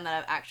only time that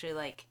I've actually,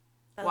 like...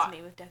 That was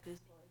me with Deku's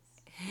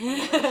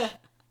voice.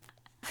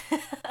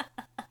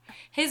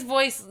 His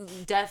voice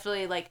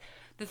definitely, like...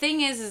 The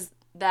thing is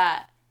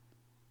that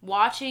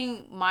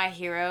watching My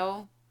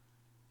Hero,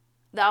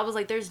 that was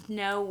like, there's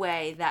no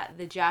way that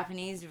the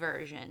Japanese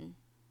version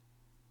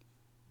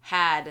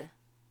had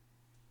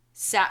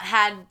voice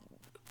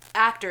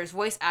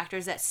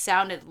actors that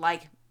sounded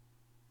like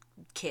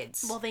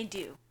kids. Well, they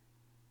do.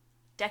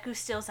 Deku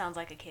still sounds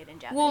like a kid in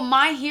Japanese. Well,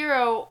 My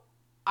Hero,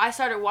 I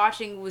started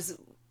watching was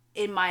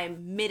in my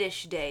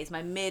mid-ish days,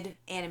 my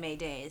mid-anime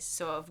days.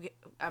 So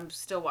I'm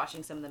still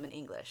watching some of them in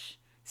English.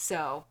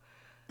 So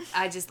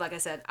I just, like I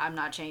said, I'm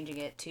not changing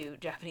it to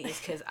Japanese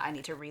because I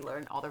need to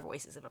relearn all their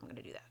voices if I'm going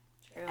to do that.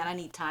 True. And I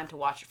need time to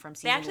watch it from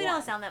season 1. They actually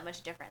don't sound that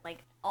much different.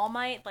 Like, All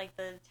Might, like,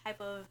 the type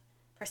of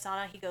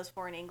persona he goes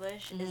for in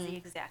English is the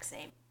exact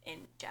same in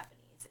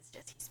Japanese. It's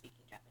just he's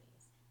speaking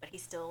Japanese. But he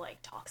still, like,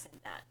 talks in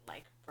that,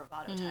 like,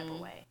 bravado type of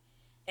way.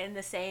 And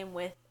the same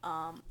with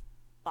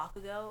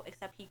Bakugo,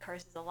 except he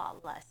curses a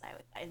lot less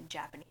in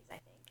Japanese, I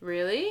think.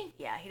 Really?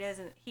 Yeah, he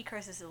doesn't. He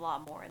curses a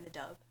lot more in the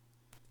dub.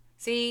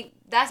 See,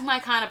 that's my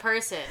kind of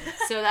person.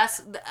 So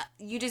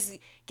you just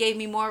gave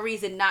me more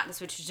reason not to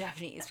switch to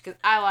Japanese because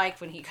I like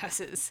when he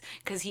cusses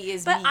because he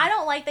is. But mean. I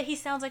don't like that he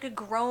sounds like a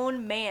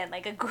grown man,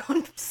 like a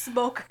grown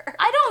smoker.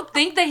 I don't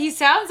think that he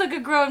sounds like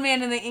a grown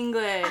man in the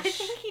English. I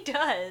think he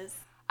does.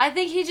 I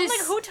think he just. I'm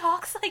like, who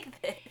talks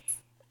like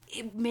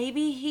this?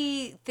 Maybe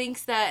he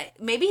thinks that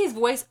maybe his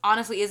voice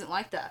honestly isn't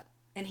like that,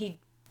 and he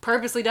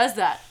purposely does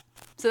that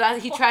so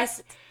that he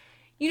tries.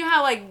 You know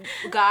how, like,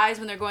 guys,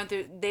 when they're going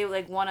through, they,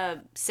 like, want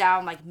to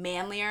sound, like,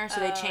 manlier,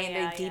 so they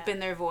deepen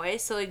their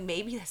voice. So, like,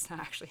 maybe that's not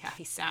actually how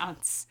he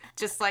sounds.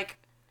 Just, like,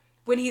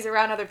 when he's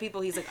around other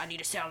people, he's like, I need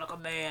to sound like a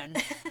man.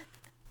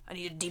 I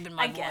need to deepen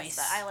my voice. I guess,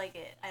 but I like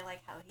it. I like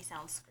how he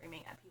sounds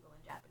screaming at people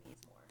in Japanese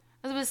more.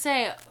 I was going to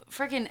say,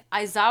 freaking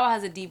Aizawa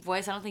has a deep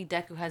voice. I don't think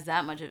Deku has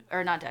that much of,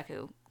 or not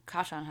Deku,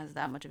 Kashan has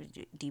that much of a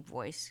deep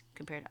voice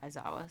compared to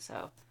Aizawa,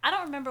 so. I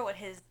don't remember what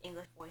his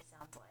English voice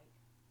sounds like,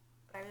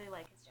 but I really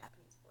like his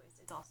Japanese voice.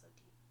 It's also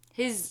deep.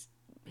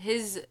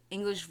 His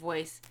English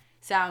voice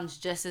sounds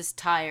just as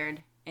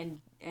tired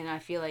and I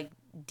feel like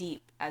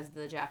deep as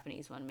the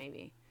Japanese one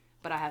maybe,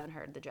 but I haven't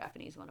heard the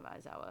Japanese one of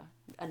Aizawa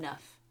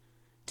enough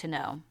to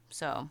know.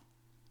 So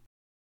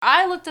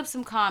I looked up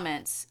some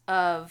comments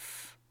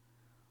of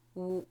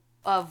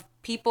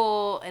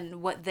people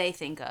and what they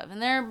think of,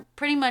 and they're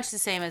pretty much the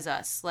same as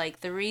us. Like,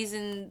 the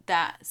reason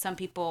that some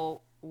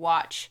people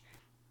watch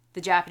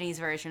the Japanese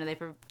version or they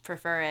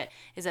prefer it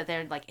is that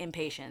they're, like,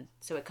 impatient,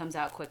 so it comes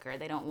out quicker.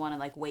 They don't want to,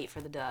 like, wait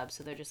for the dub,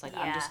 so they're just like,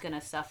 I'm just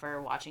gonna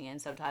suffer watching it in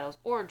subtitles,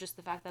 or just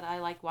the fact that I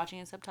like watching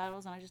it in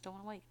subtitles and I just don't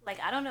want to wait. Like,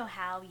 I don't know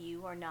how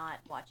you are not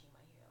watching My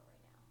Hero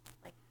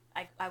right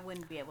now. Like, I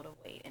wouldn't be able to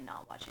wait and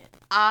not watch it.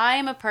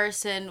 I'm a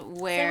person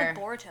where...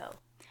 Same with Boruto.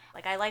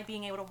 Like, I like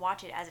being able to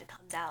watch it as it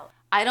comes out.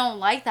 I don't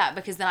like that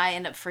because then I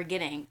end up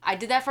forgetting. I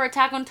did that for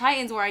Attack on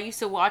Titans where I used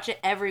to watch it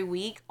every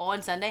week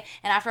on Sunday,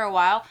 and after a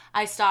while,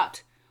 I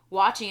stopped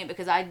watching it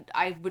because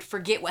I would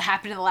forget what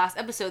happened in the last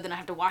episode, then I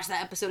have to watch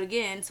that episode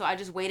again, so I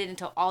just waited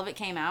until all of it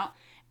came out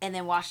and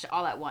then watched it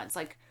all at once.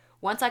 Like,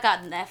 once I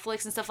got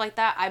Netflix and stuff like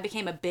that, I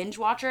became a binge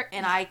watcher,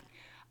 and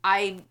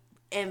I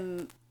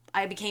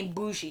became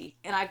bougie,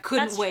 and I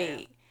couldn't wait.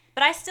 True.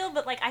 But I still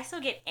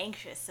get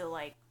anxious, so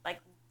like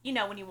you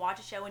know, when you watch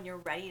a show and you're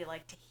ready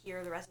to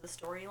hear the rest of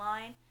the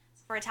storyline.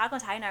 For Attack on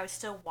Titan, I would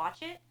still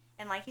watch it,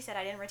 and like you said,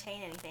 I didn't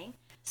retain anything.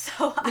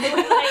 So I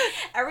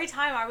would, every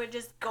time I would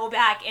just go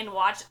back and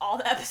watch all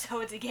the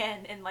episodes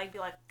again and be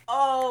like,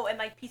 oh, and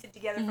piece it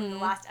together from the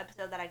last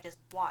episode that I just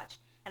watched.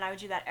 And I would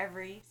do that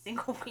every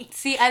single week.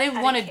 See, I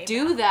didn't want to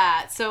do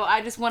that, so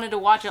I just wanted to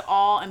watch it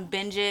all and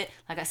binge it.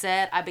 Like I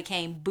said, I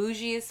became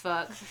bougie as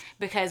fuck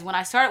because when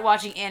I started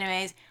watching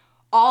animes,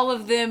 all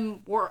of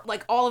them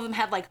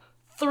had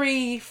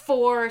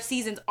 3-4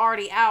 seasons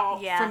already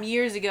out from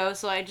years ago,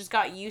 so I just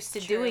got used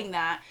to doing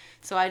that.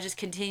 So I just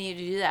continued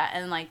to do that,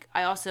 and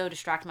I also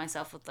distract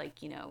myself with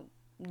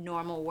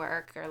normal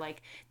work or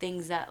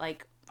things that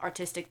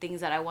artistic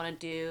things that I want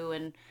to do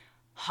and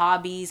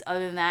hobbies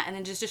other than that, and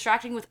then just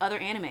distracting with other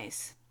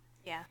animes.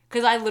 Yeah.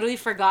 Because I literally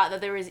forgot that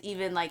there was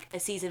even a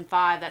season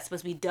 5 that's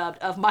supposed to be dubbed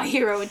of My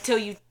Hero until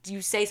you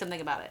say something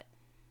about it.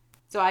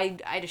 So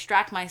I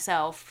distract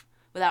myself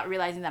without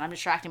realizing that I'm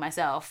distracting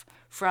myself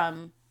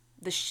from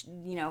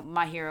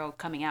My Hero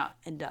coming out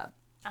in dub.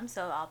 I'm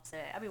so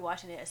opposite. I'll be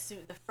watching it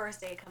the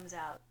first day it comes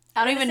out.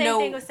 I don't even know. The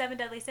same thing with Seven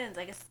Deadly Sins.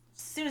 As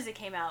soon as it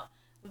came out,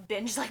 we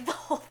binged the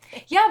whole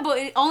thing. Yeah, but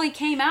it only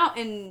came out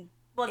in.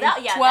 Well, that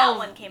 12, that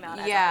one came out.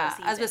 As a whole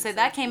season, I was gonna say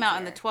that came out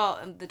in the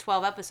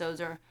 12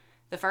 episodes or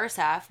the first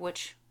half,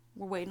 which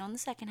we're waiting on the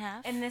second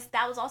half. And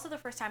that was also the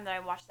first time that I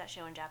watched that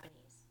show in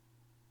Japanese,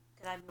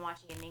 because I've been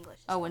watching it in English.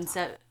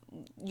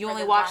 You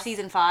only watched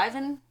season 5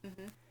 in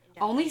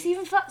only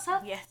season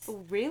 5? Yes.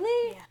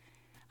 Really? Yeah.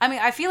 I mean,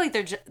 I feel like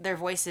their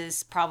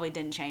voices probably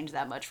didn't change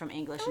that much from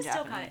English and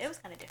Japanese. It was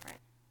kind of different.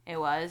 It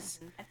was?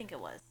 Mm-hmm. I think it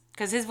was.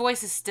 Because his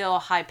voice is still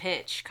high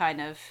pitch,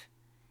 kind of,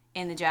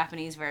 in the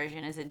Japanese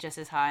version. Is it just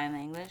as high in the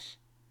English?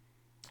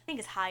 I think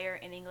it's higher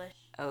in English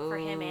for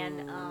him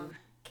and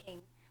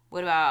King.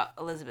 What about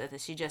Elizabeth?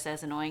 Is she just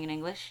as annoying in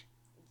English?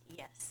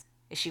 Yes.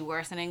 Is she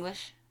worse in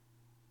English?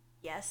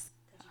 Yes,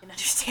 because you can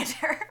understand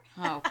her.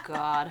 Oh,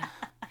 God.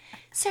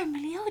 Sir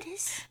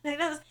Meliodas. Like,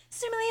 that was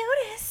Sir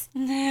Meliodas.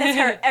 That's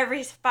her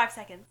every 5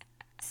 seconds.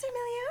 Sir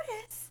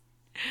Meliodas.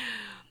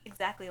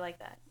 Exactly like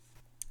that.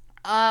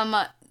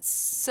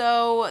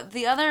 So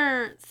the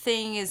other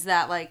thing is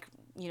that, like,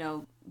 you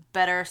know,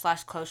 better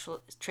 / close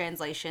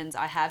translations.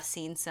 I have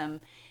seen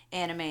some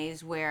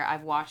animes where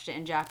I've watched it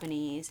in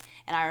Japanese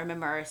and I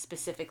remember a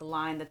specific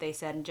line that they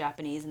said in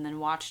Japanese and then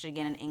watched it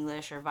again in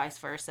English or vice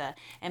versa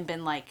and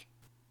been like,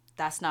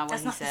 that's not what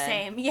he said. That's not the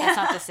same. Yeah. That's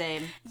not the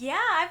same.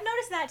 Yeah, I've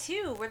noticed that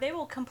too, where they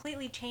will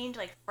completely change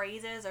like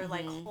phrases or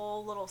like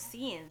whole little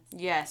scenes.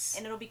 Yes.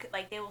 And it'll be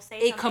like they will say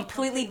it something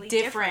completely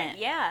different.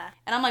 Yeah.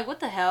 And I'm like, what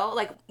the hell?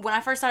 Like when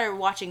I first started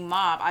watching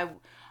Mob,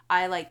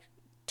 I like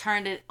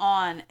turned it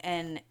on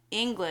in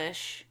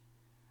English.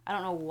 I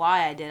don't know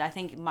why I did. I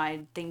think my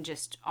thing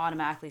just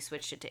automatically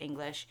switched it to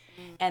English.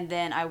 And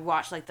then I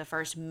watched like the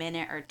first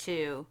minute or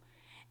two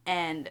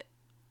and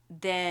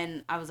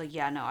then I was like,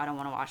 yeah, no, I don't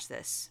want to watch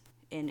this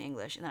in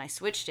English. And then I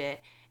switched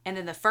it and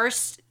then the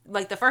first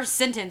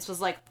sentence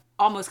was like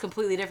almost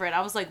completely different.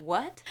 I was like,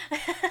 what?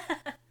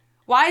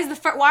 Why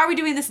are we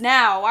doing this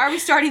now? Why are we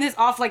starting this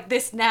off like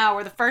this now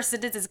where the first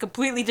sentence is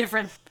completely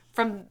different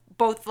from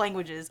both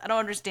languages? I don't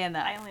understand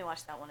that. I only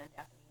watched that one in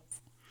Japanese.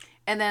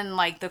 And then,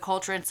 like, the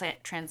culture and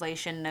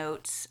translation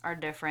notes are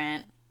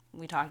different.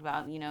 We talked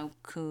about, you know,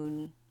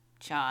 Kun,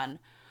 Chan,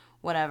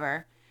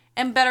 whatever.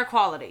 And better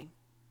quality.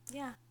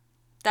 Yeah.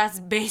 That's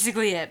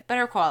basically it.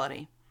 Better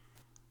quality.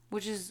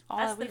 Which is all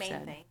That's that we've the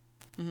main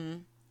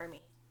thing for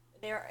me.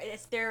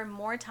 There are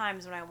more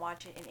times when I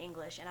watch it in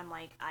English and I'm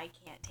like, I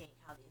can't take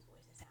how these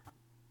voices sound.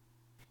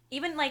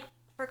 Even, like,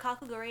 for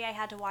Kakuguri, I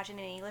had to watch it in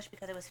English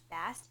because it was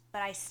fast,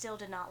 but I still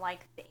did not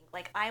like things.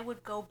 Like, I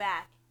would go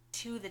back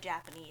to the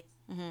Japanese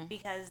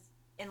because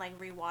and like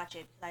rewatch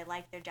it because I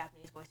like their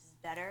Japanese voices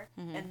better,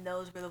 and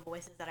those were the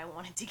voices that I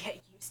wanted to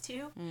get used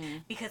to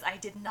because I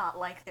did not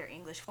like their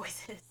English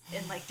voices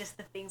and like just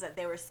the things that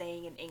they were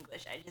saying in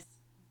English.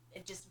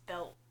 It just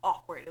felt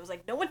awkward. It was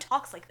like no one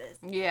talks like this.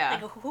 Yeah.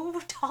 Like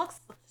who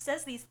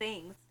says these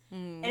things,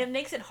 and it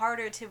makes it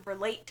harder to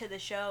relate to the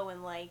show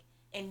and like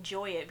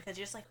enjoy it because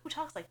you're just like who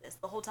talks like this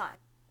the whole time.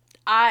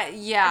 I've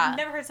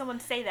never heard someone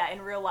say that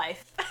in real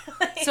life.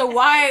 So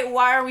why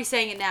are we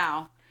saying it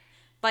now?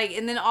 Like,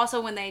 and then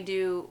also when they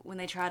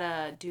try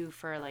to do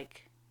for,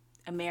 like,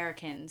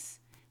 Americans,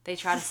 they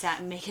try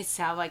to make it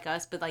sound like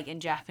us, but, like, in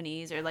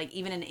Japanese or, like,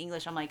 even in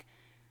English, I'm like,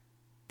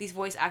 these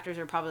voice actors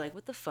are probably like,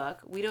 what the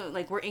fuck? We don't,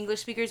 like, we're English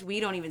speakers, we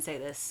don't even say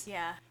this.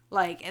 Yeah.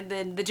 Like, and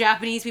then the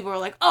Japanese people are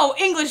like, oh,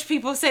 English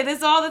people say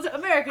this all the time.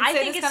 Americans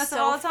say this kind of stuff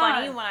all the time.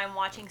 I think it's so funny when I'm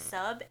watching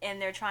sub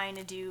and they're trying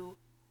to do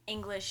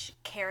English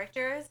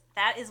characters.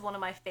 That is one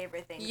of my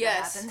favorite things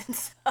that happens in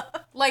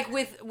sub. Like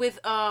with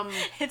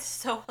it's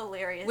so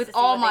hilarious. With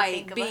All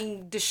Might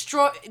being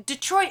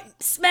Detroit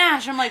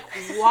smash. I'm like,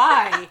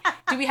 why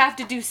do we have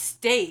to do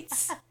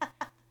states?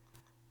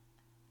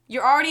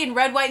 You're already in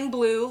red, white, and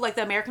blue, like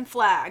the American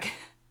flag.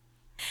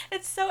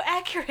 It's so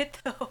accurate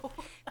though.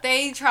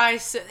 They try,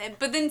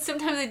 but then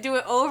sometimes they do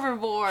it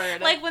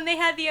overboard. Like when they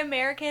had the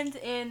Americans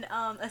in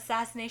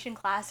Assassination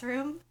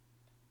Classroom.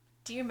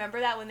 Do you remember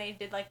that when they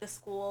did like the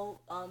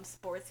school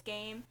sports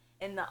game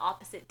and the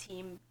opposite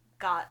team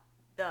got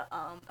the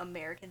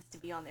Americans to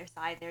be on their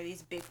side? They're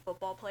these big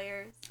football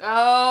players.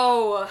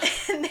 Oh.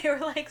 And they were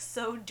like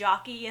so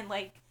jockey and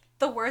like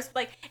the worst,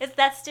 like it's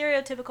that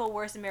stereotypical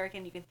worst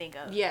American you can think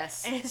of.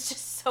 Yes. And it's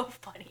just so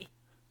funny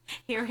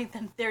hearing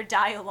their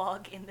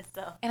dialogue in the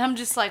sub. And I'm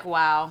just like,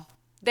 wow.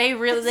 They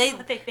really,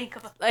 what they think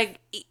of us. Like,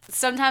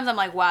 sometimes I'm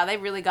like, wow, they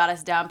really got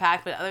us down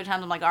packed, but other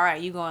times I'm like, all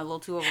right, you going a little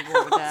too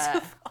overboard with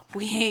that.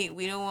 We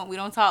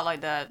don't talk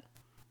like that.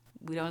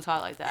 We don't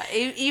talk like that.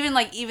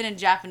 Even in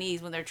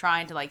Japanese when they're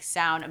trying to like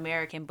sound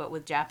American but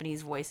with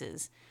Japanese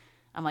voices,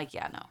 I'm like,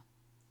 yeah, no.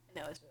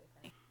 No, it's really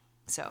funny.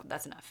 So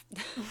that's enough.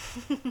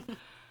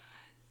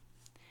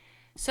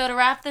 So to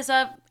wrap this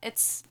up,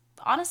 it's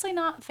honestly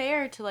not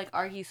fair to like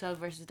argue sub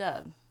versus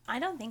dub. I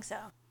don't think so.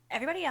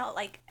 Everybody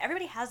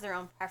has their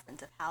own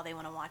preference of how they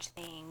want to watch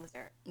things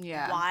or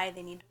why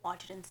they need to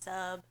watch it in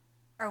sub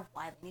or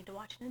why they need to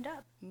watch it in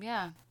dub.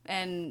 Yeah.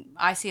 And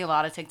I see a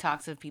lot of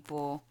TikToks of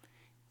people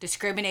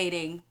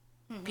discriminating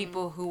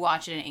people who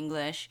watch it in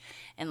English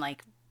and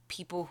like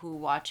people who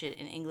watch it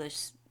in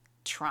English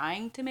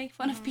trying to make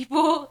fun of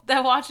people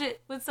that watch it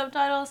with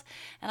subtitles.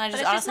 And I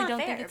just honestly don't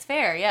think it's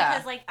fair. Yeah.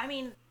 Because like, I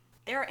mean,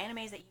 there are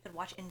animes that you could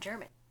watch in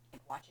German. You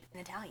could watch it in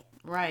Italian.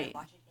 Right. You could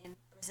watch it in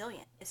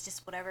Brazilian. It's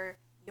just whatever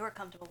you're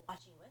comfortable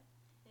watching with.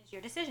 It's your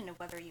decision of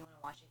whether you want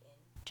to watch it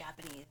in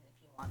Japanese and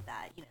if you want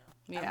that,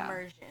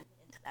 immersion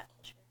into that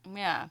culture.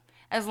 Yeah.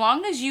 As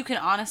long as you can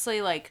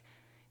honestly, like,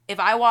 if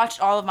I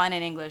watched all of mine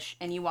in English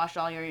and you watched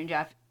all your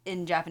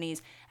in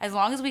Japanese, as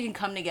long as we can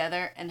come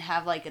together and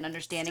have, like, an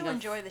understanding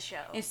enjoy the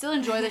show. And still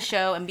enjoy the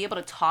show and be able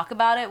to talk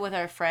about it with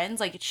our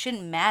friends. Like, it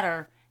shouldn't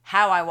matter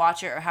how I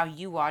watch it or how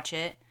you watch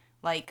it.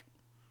 Like,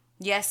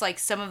 yes, like,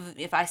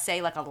 if I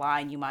say, like, a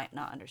line, you might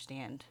not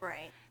understand.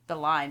 Right. The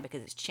line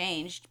because it's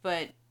changed,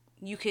 but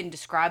you can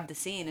describe the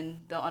scene and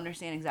they'll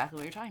understand exactly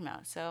what you're talking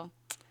about. So,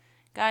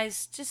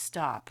 guys, just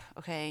stop,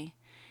 okay?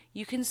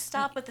 You can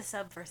Stop with the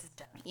sub versus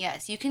dub.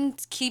 Yes, you can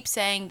keep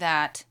saying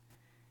that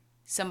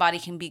somebody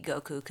can beat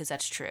Goku, because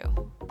that's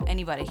true.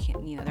 Anybody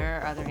can, there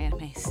are other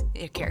anime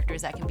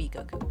characters that can beat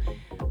Goku.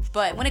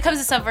 But when it comes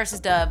to sub versus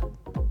dub,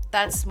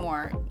 that's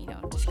more,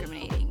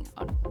 discriminating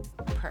on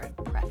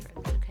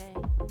preference, okay?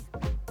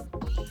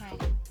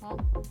 Alright, well,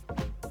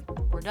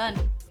 we're done.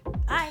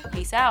 Bye.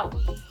 Peace out.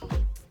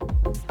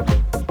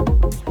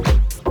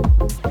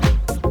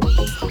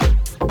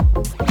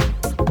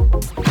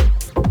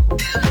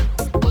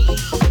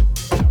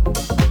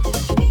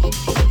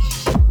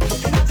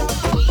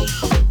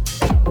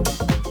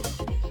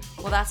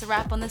 That's a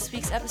wrap on this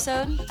week's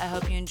episode. I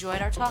hope you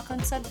enjoyed our talk on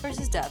sub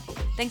versus dub.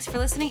 Thanks for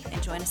listening,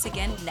 and join us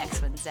again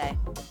next Wednesday.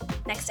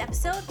 Next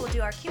episode, we'll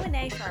do our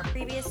Q&A for our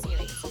previous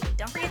series.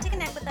 Don't forget to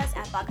connect with us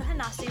at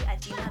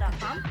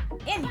bakahanasu@gmail.com,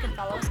 and you can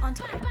follow us on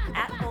Twitter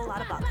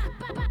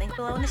 @wholelotabaga. Link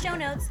below in the show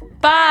notes.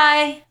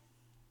 Bye!